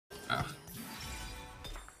Ah.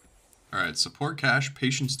 Alright, support cash,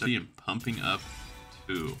 patient study, and pumping up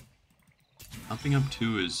 2. Pumping up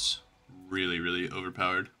 2 is really, really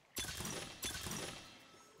overpowered.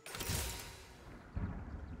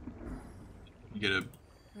 You get a...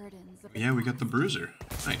 Yeah, we got the bruiser.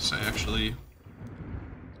 Nice, I actually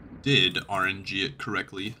did RNG it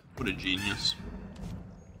correctly. What a genius.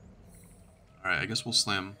 Alright, I guess we'll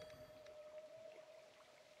slam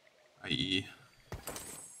IE.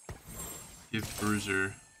 Give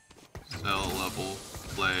bruiser, sell, level,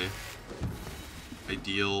 play.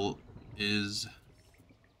 Ideal is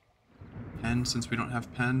pen, since we don't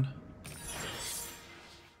have pen.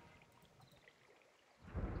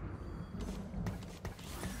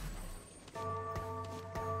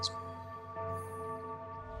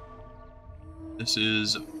 This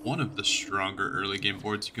is one of the stronger early game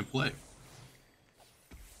boards you can play.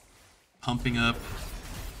 Pumping up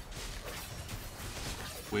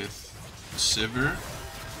with Sivir,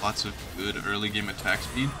 lots of good early game attack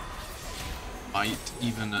speed. Might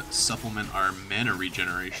even supplement our mana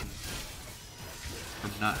regeneration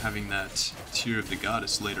from not having that Tear of the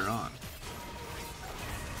Goddess later on.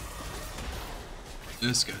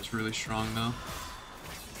 This guy's really strong though.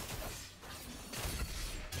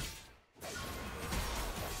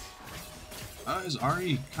 His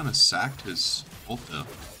Ahri kind of sacked his ult though.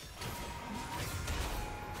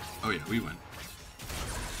 Oh yeah, we win.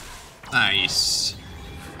 Nice.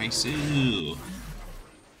 Nice.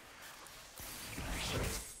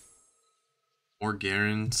 More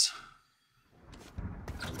Garens.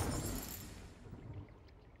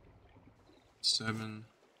 7,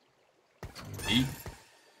 8.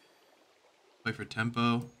 Play for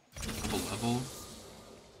tempo. Level.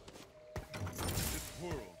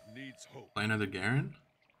 Play another Garen?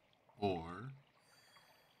 Or...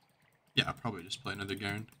 yeah, I'll probably just play another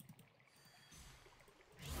Garen.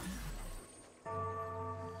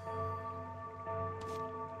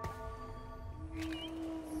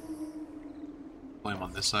 Play him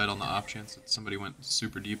on this side on the off chance that somebody went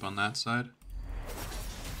super deep on that side.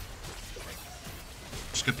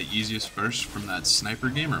 Just got the easiest first from that sniper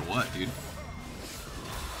game or what, dude?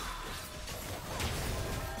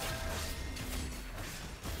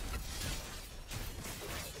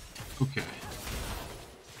 Okay.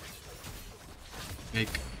 Make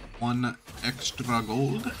 1 extra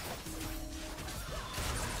gold.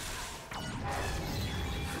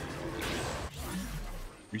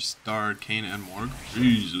 Restart Kayn and Morg.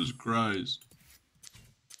 Jesus Christ.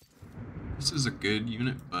 This is a good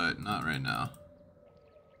unit, but not right now.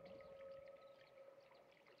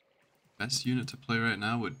 Best unit to play right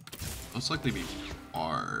now would most likely be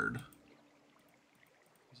Bard.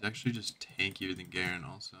 He's actually just tankier than Garen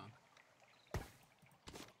also.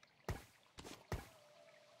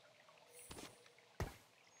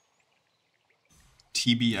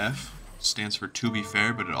 TBF stands for to be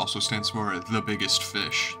fair, but it also stands for the biggest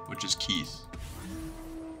fish, which is Keith.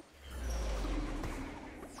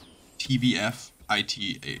 TBF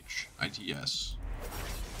ITS.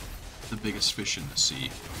 The biggest fish in the sea.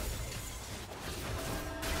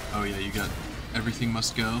 Oh yeah, you got everything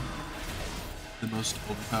must go. The most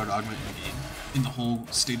overpowered augment in the game. In the whole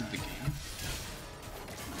state of the game.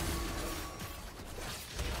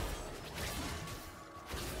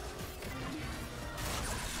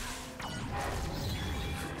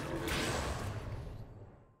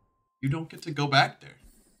 You don't get to go back there.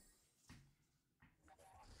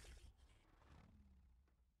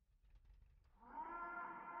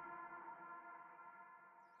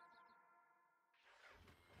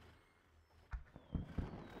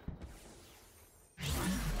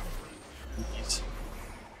 Please.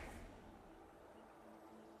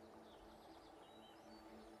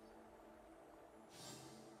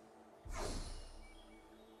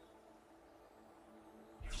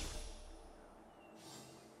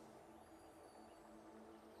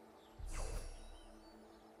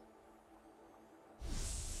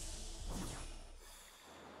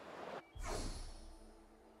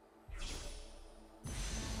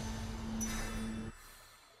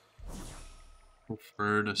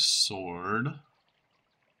 Preferred a sword. I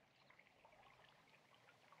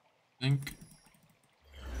think.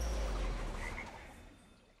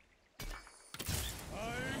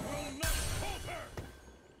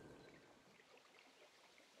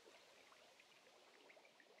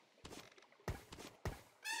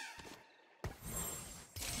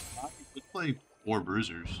 Let's play 4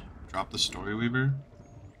 bruisers. Drop the Storyweaver.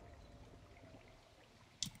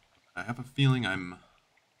 I have a feeling I'm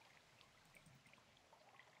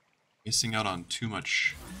missing out on too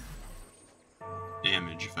much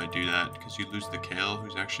damage if I do that, because you lose the Kayle,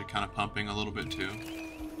 who's actually kind of pumping a little bit too.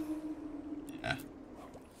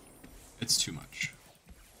 It's too much.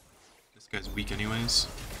 This guy's weak anyways.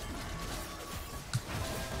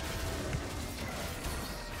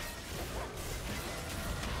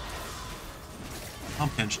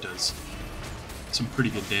 Kench does some pretty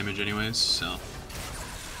good damage anyways, so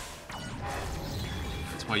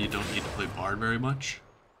that's why you don't need to play Bard very much.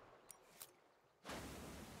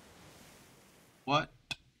 What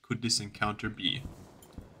could this encounter be?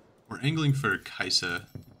 We're angling for Kaisa.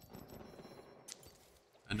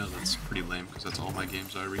 I know that's pretty lame because that's all my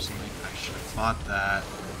games are recently. I should have thought that.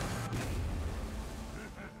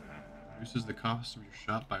 Reduces the cost of your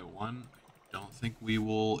shot by 1. I don't think we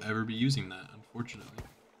will ever be using that, unfortunately.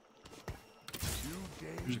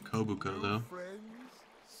 There's a Kobuko though.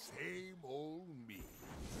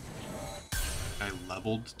 Guy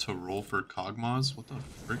leveled to roll for Kog Mas? What the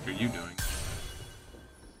frick are you doing?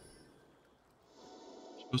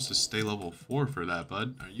 You're supposed to stay level 4 for that,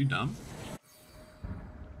 bud. Are you dumb?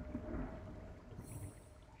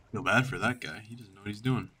 Feel bad for that guy. He doesn't know what he's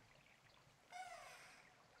doing.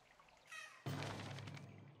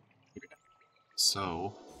 Okay.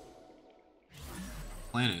 So,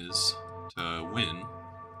 plan is to win,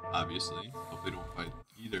 obviously. Hopefully don't fight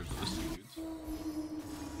either of those two dudes.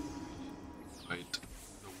 Fight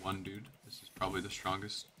the one dude. This is probably the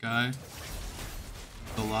strongest guy in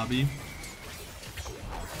the lobby.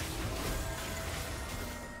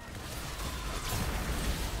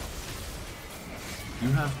 You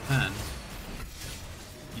have pen.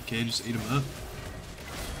 EK just ate him up.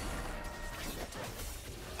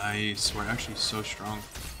 Nice. We're actually so strong.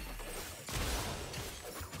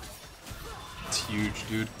 It's huge,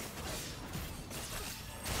 dude.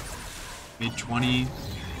 Mid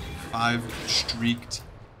 25 streaked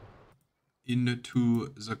into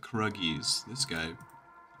the Kruggies. This guy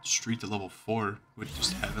streaked to level 4 with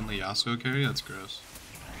just Heavenly Yasuo carry? That's gross.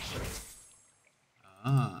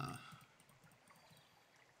 Ah.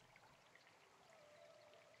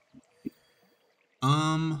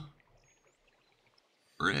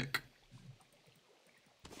 Frick.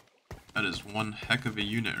 That is one heck of a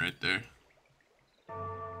unit right there.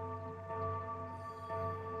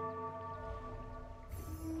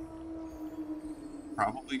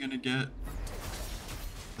 Probably gonna get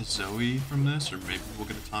a Zoe from this, or maybe we'll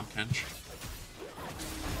get a Tahm Kench.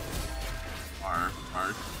 Our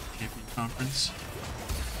champion conference.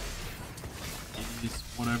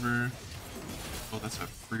 Whatever. Oh, that's a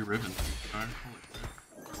free ribbon. Holy crap.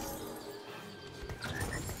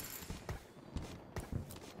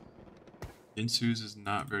 Insu's is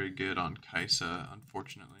not very good on Kaisa,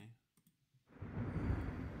 unfortunately.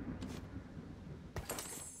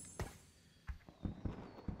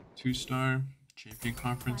 Two-star champion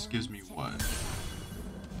conference gives me what?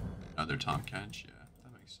 Another Tahm Kench? Yeah,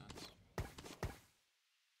 that makes sense.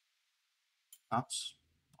 Tops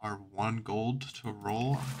are 1 gold to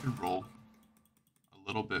roll. I could roll a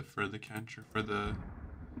little bit for the Kench or for the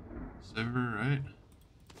Sivir, right?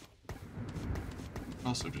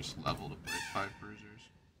 Also just level to play 5 bruisers.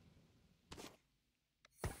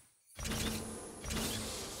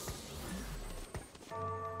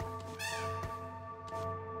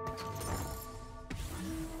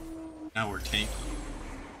 Now we're tanking.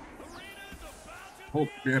 Oh,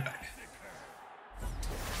 be right back.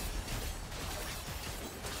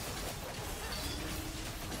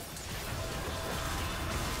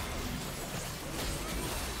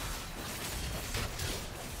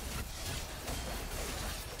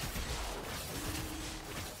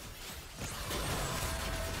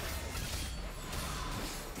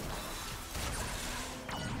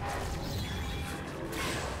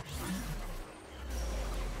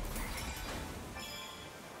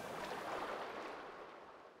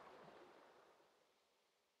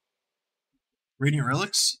 Radiant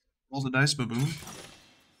Relics? Roll the dice, baboon.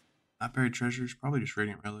 Not buried treasures, probably just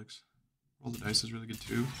Radiant Relics. Roll the dice is really good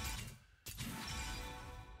too.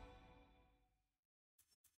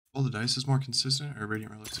 Roll the dice is more consistent, or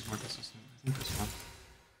Radiant Relics is more consistent? I think this one.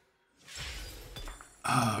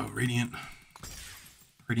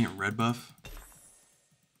 Radiant red buff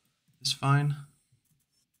is fine.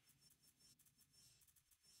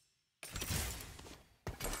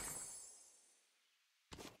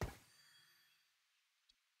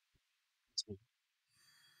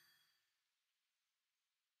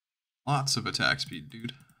 Lots of attack speed,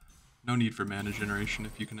 dude. No need for mana generation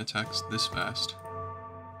if you can attack this fast.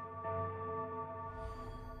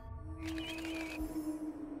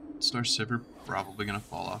 Star Sivir probably gonna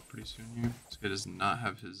fall off pretty soon here. This guy does not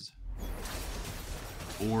have his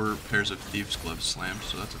 4 pairs of Thieves' Gloves slammed,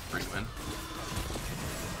 so that's a free win.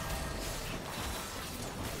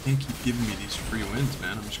 Can't keep giving me these free wins,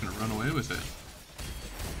 man. I'm just gonna run away with it.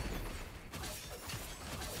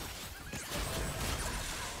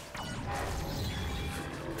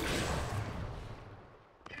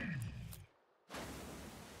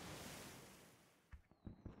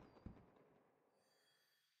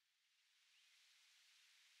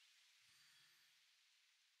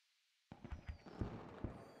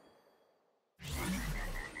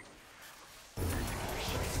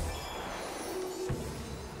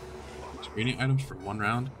 Trading items for 1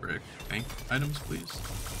 round? Brick. Bank items, please.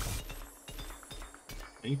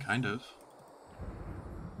 Okay, kind of.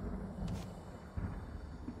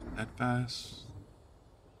 That fast.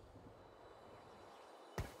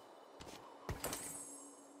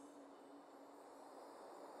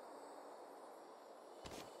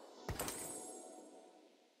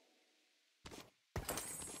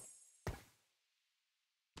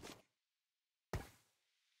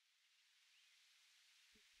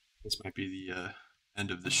 This might be the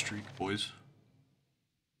end of the streak, boys.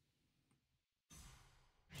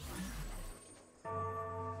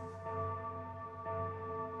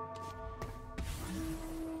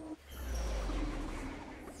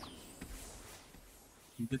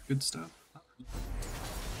 You get good stuff.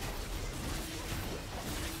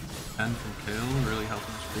 10 from Kayle, really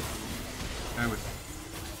helping us break the guy with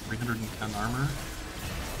 310 armor.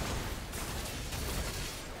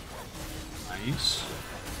 Nice.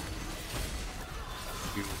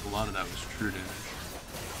 Dude, a lot of that was true damage.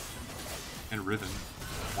 And Riven.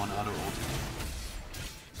 1 auto ulti.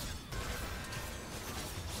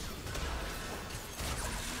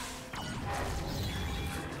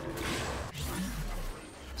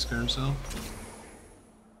 Carousel.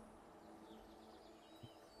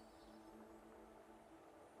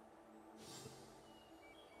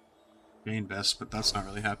 Gain best, but that's not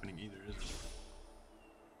really happening either, is it?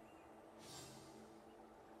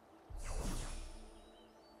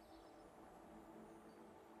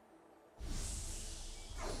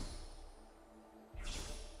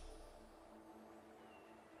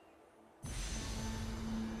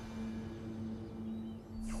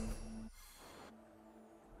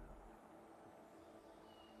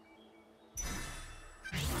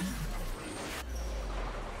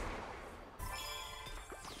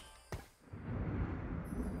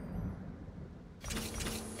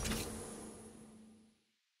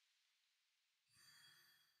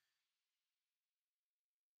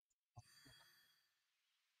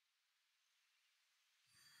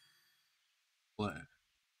 Play.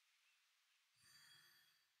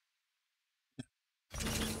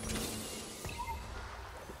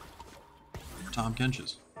 Tom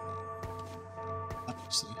Kench's.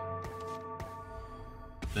 Obviously.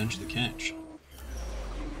 Bench the Kench.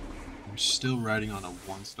 We're still riding on a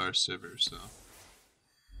 1-star Sivir, so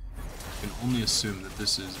I can only assume that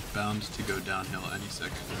this is bound to go downhill any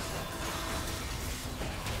second.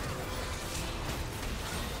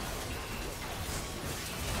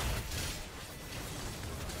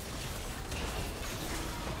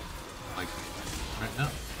 Like, right now.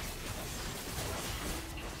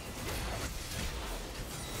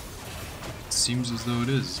 It seems as though it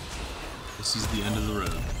is. This is the end of the road.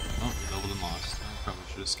 Oh, we doubled and lost. I probably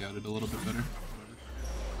should have scouted a little bit better.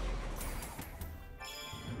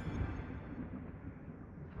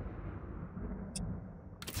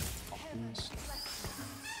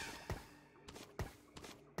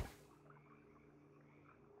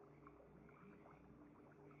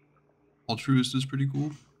 Altruist is pretty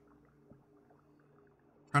cool. I'm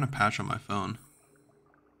trying to patch on my phone.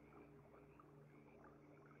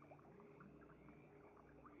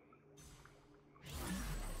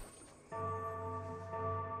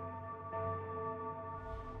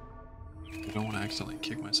 I don't want to accidentally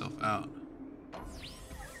kick myself out.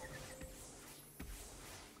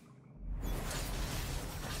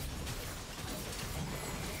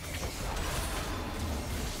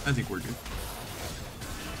 I think we're good.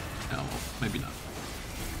 No, well, maybe not.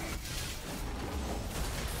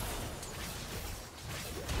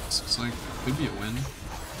 This looks like it could be a win. Did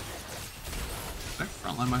I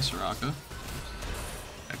frontline my Soraka?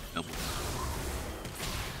 Heck, double.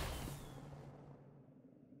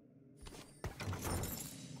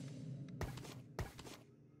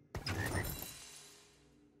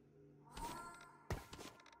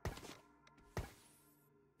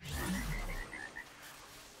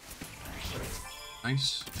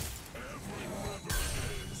 Nice.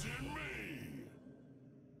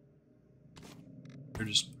 They're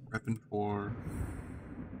just prepping for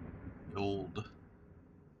the old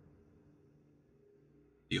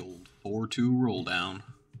 4-2 roll down.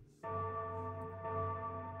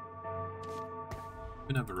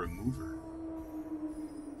 Even have a remover.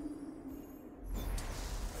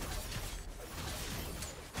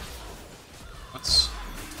 What's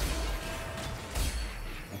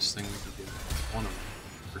best thing we could do? One of them,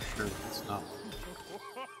 for sure. It's not one.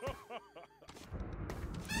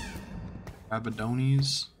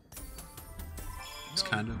 Abadonis. It's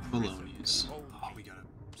kind of balonies. Oh, we got a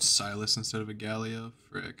Silas instead of a Gallia.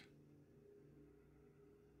 Frick.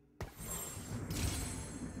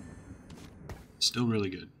 Still really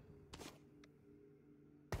good.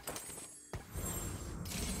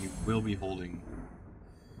 We'll be holding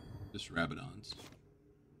just Rabadons.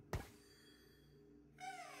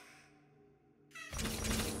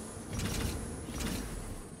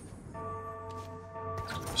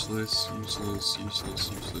 Useless, useless,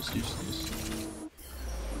 useless, useless, useless.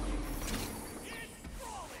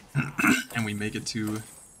 And we make it to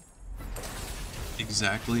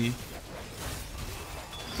exactly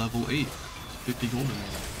level 8, 50 golden.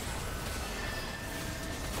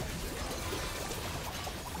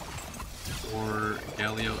 For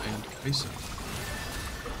Galio and Kai'Sa.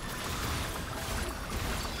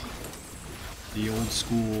 The old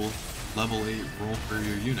school level 8 roll for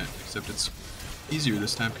your unit, except it's easier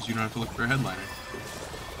this time because you don't have to look for a headliner.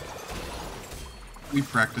 We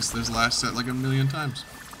practiced this last set like a million times.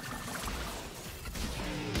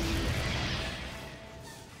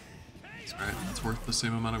 That's right, that's worth the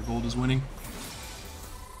same amount of gold as winning.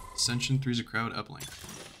 Ascension 3's a crowd uplink.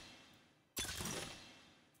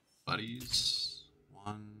 Buddies.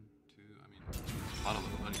 1, 2, I mean, a lot of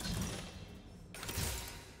little buddies.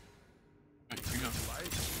 Alright, here we go.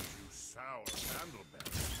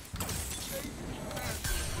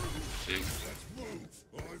 Big.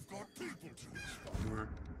 4,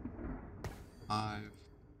 5.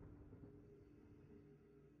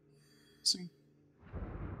 See.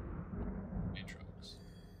 Matrox.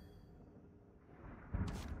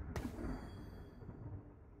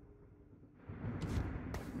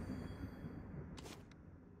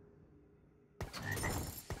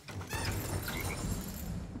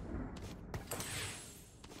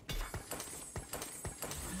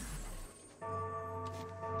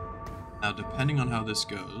 Now, depending on how this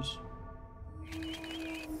goes,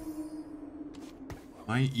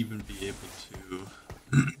 might even be able to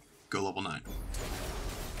go level 9.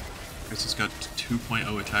 Guess it's got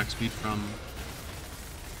 2.0 attack speed from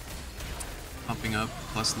pumping up,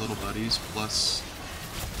 plus little buddies, plus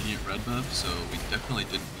immediate red buff, so we definitely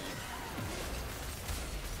didn't need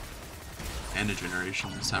mana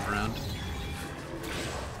generation this time around.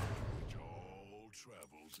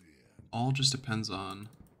 All just depends on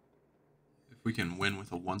if we can win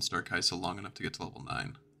with a 1-star Kai'Sa long enough to get to level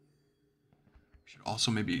 9. We should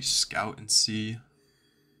also maybe scout and see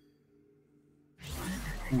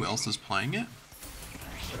who else is playing it.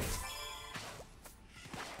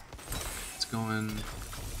 It's going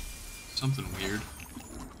something weird.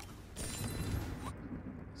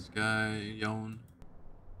 This guy, Yon.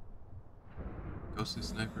 Ghostly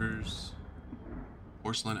Snipers.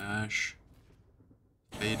 Porcelain Ash.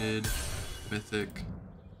 Faded. Mythic.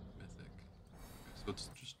 So it's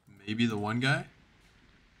just maybe the one guy.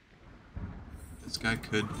 This guy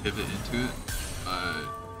could pivot into it, but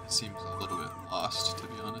it seems a little bit lost, to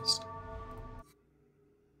be honest.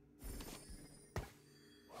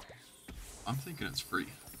 I'm thinking it's free.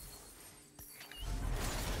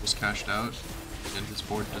 Was cashed out, and his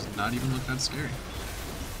board does not even look that scary.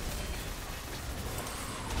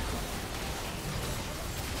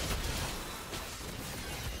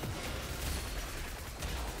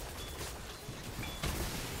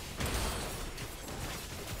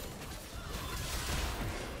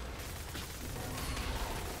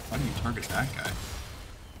 Why do you target that guy?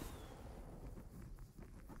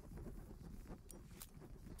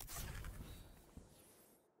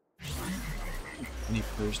 Any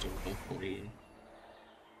first orbital for you?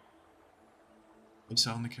 This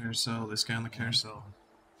guy on the carousel, this guy on the carousel.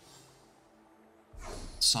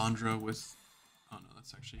 Sandra with... oh no,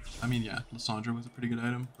 that's actually... I mean, yeah, Lysandra with a pretty good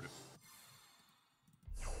item.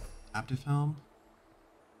 Captive Helm.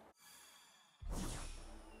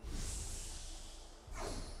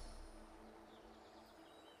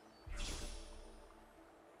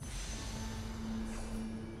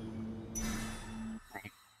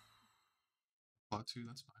 Plot 2,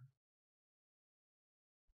 that's fine.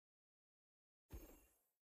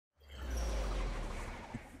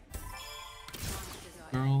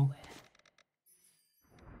 Girl.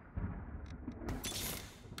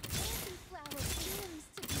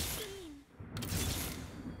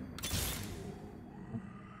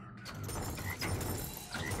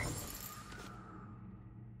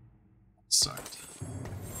 Sucked.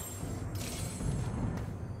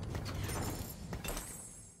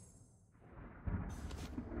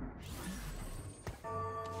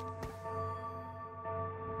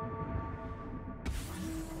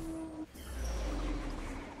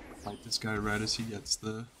 Fight this guy right as he gets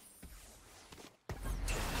the...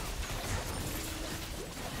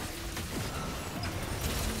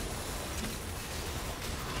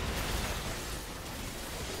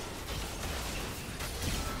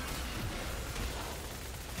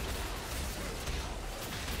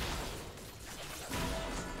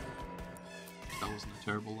 wasn't a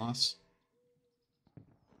terrible loss.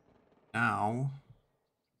 Now...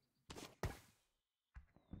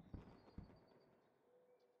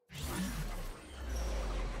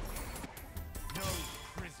 No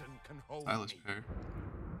prison can hold Silas me. pair.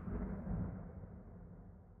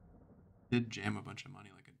 Did jam a bunch of money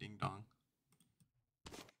like a ding dong.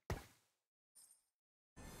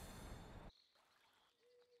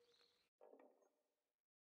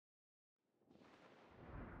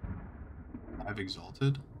 I've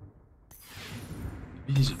exalted.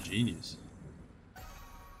 Maybe he's a genius.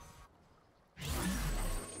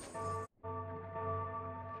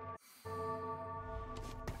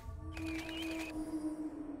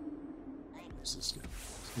 What's this guy?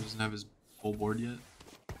 He doesn't have his full board yet.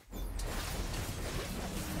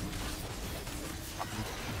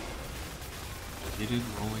 Needed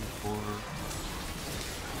rolling for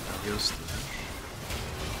Ghost Thresh.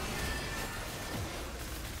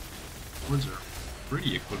 Boards are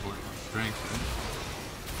pretty equivalent on strength, right?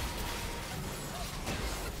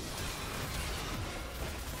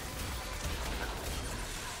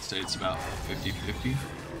 I'd say it's about 50-50.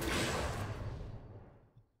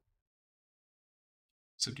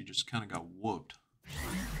 Except you just kind of got whooped.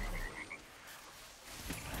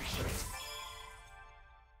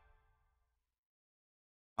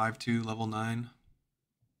 (5-2) level 9.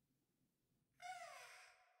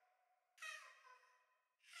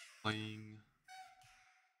 Playing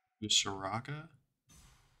Soraka.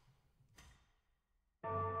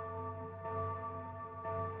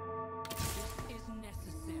 This is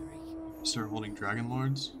necessary. Start holding Dragon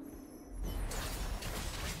Lords.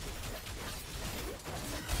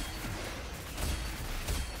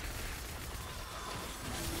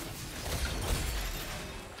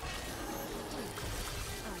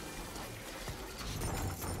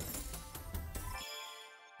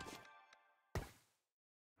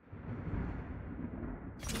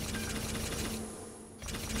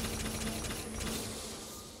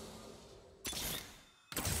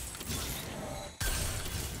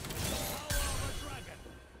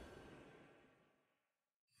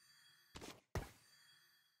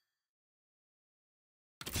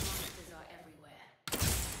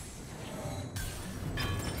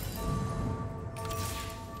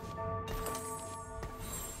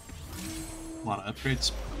 A lot of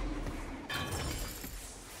upgrades.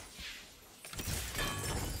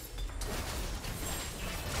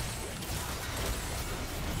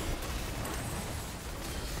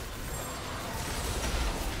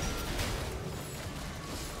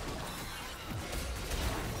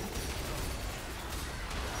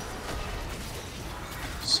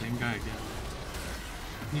 Same guy again.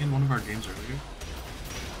 He in one of our games earlier.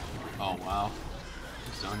 Oh wow.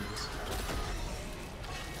 He's done this.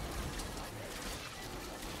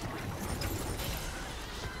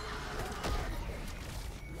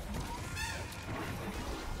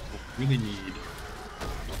 Really need.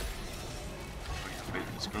 Wait,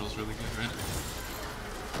 this girl's really good, right?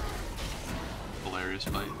 Hilarious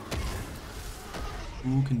fight.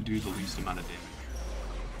 Who can do the least amount of damage?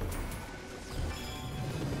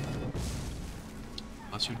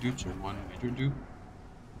 Lesser dupes or one major dupe?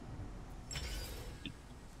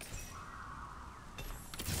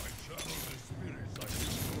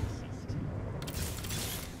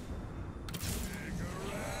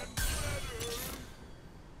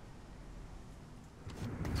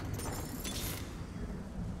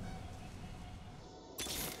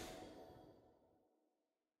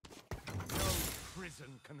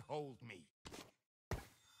 Can hold me.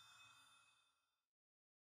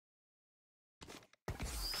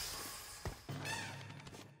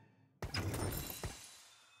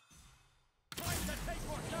 Time to take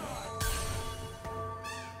or die.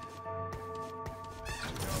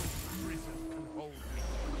 No prison can hold me.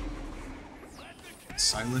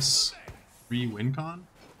 Silas free win con?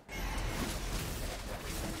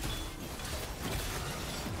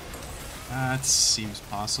 That seems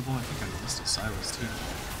possible. I think I listed Silas too.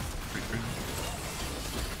 Pretty crazy.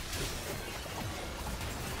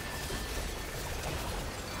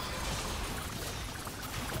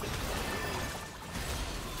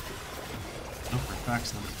 No, for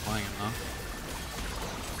facts, not playing enough.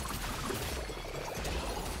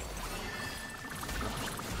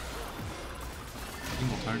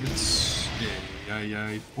 Single targets.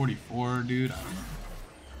 Yeah, 44, dude. I don't know.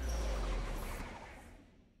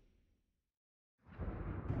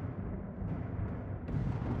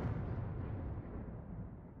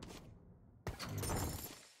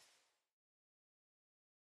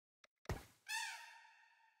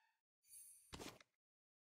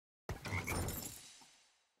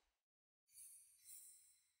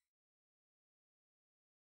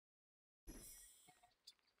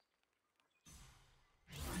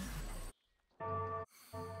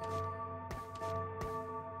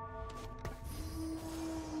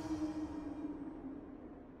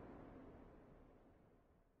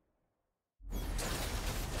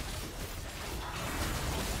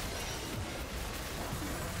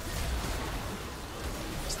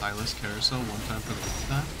 Silas Carousel one time for the one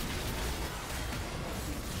time.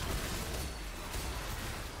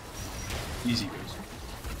 Easy goes.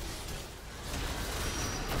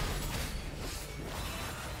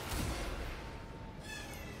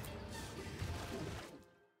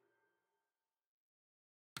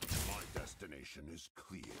 My destination is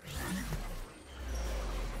clear.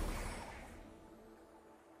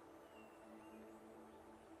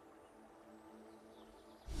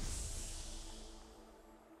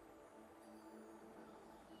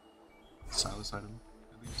 Silas item,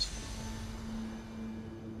 at least.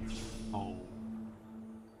 Oh.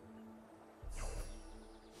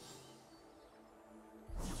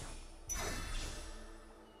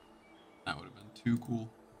 That would have been too cool.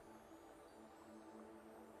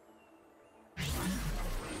 2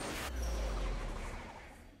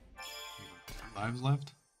 lives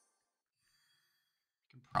left.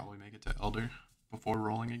 Can probably make it to Elder before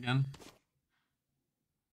rolling again.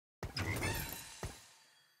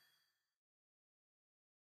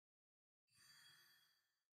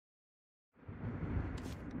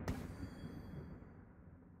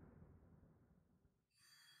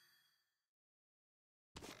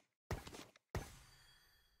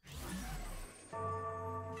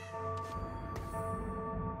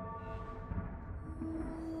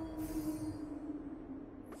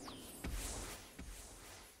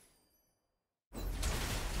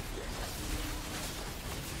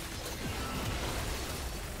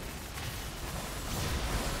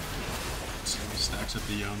 Stacks up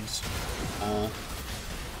the Youngs. All.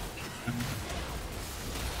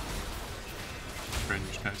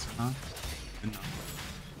 Fringe guys, huh? No.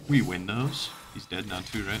 We win those. He's dead now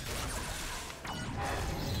too, right?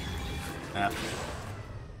 Yeah.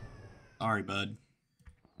 Sorry, bud.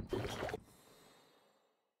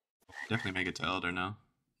 Definitely make it to Elder now.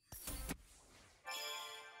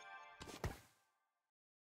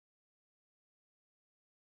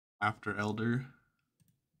 After Elder,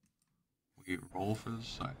 we roll for the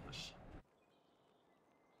Silas.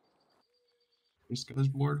 This guy's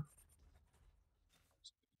board.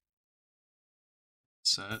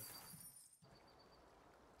 Set.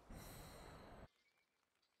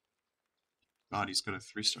 God, he's got a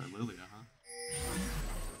 3-star Lilia, huh?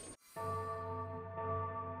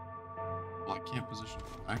 Well, I can't position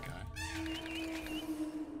for that guy.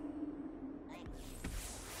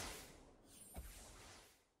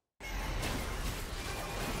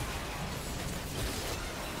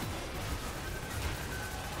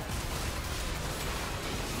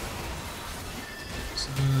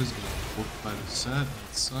 Is getting whooped by the set.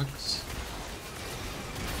 That sucks.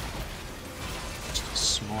 Just a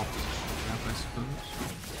small position gap, I suppose.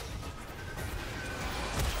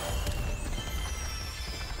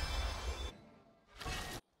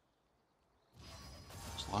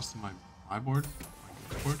 Just lost my board. My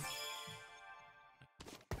good board.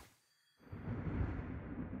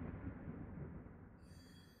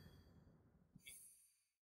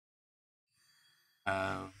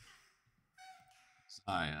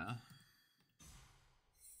 Zaya.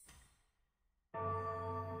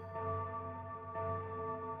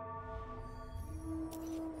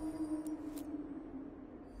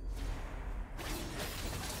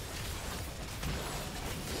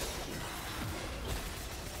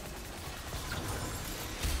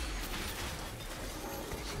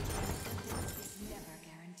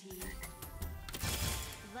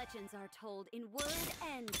 Legends are told in word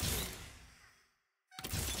and deed.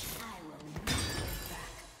 I will never look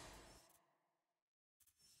back.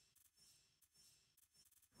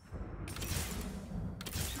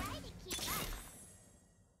 Try to keep up.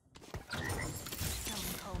 Some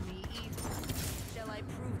call me evil. Shall I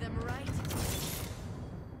prove them right?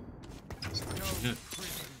 No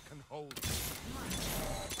prison can hold me.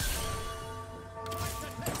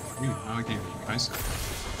 Ooh, now I gave you Kaisa.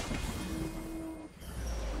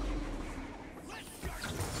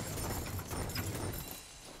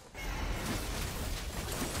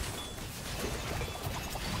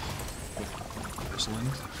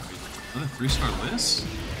 Another 3-star list?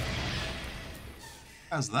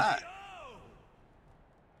 How's that?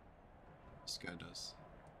 This guy does.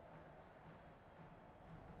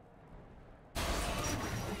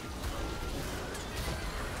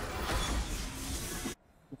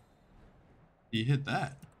 He hit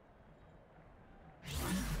that.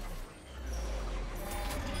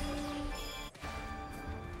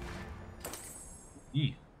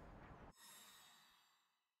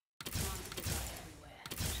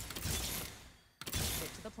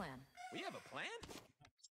 Plan. We have a plan?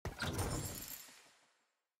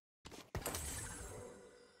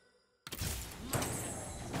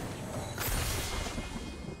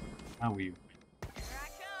 How we Here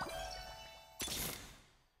I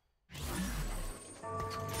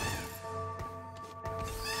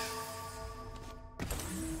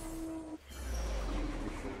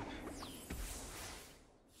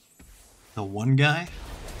the one guy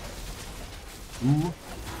who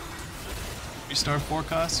 3-star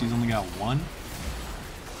forecast, he's only got one.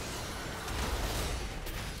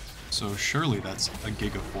 So surely that's a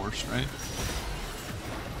Giga Force, right?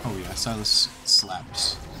 Oh yeah, Silas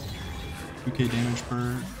slaps. 2k damage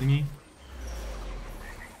per thingy.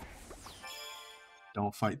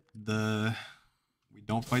 Don't fight the... We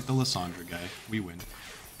don't fight the Lysandra guy. We win.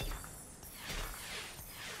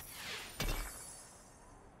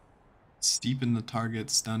 Steepen the target,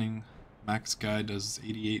 stunning. Max guy does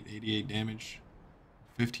 88 damage.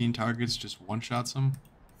 15 targets, just one-shots him.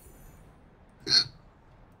 That's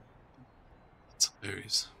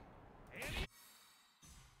hilarious.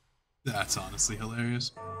 That's honestly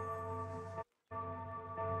hilarious.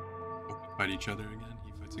 Hope we fight each other again.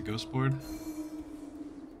 He fights a ghost board.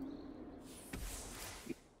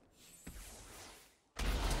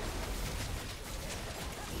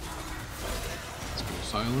 Let's go,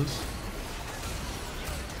 Silas.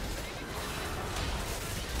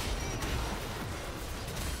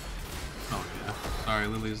 Oh yeah. Sorry,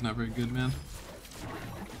 Lily is not very good, man.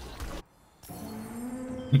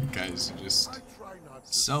 Guys, just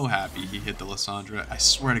so happy he hit the Lysandra. I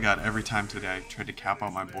swear to God, every time today I tried to cap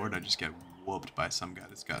out my board, I just get whooped by some guy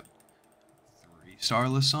that's got 3-star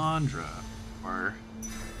Lysandra or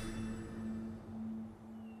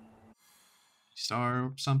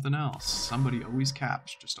star something else. Somebody always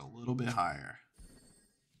caps just a little bit higher.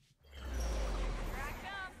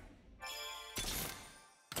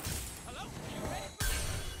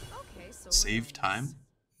 Okay, so Save time?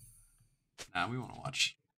 Nah, we want to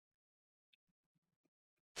watch.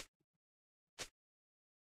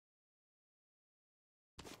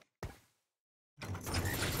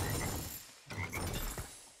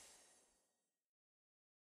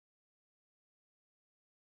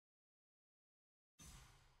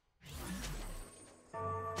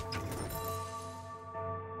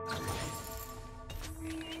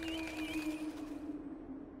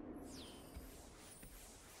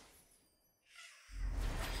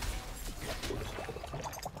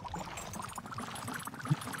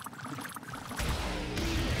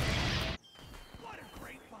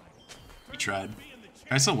 We tried.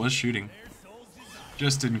 Kaysel was shooting.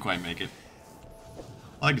 Just didn't quite make it.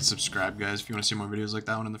 Like and subscribe, guys, if you want to see more videos like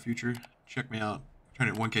that one in the future. Check me out. I'm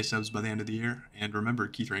trying to hit 1k subs by the end of the year. And remember,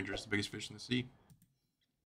 Keith Ranger is the biggest fish in the sea.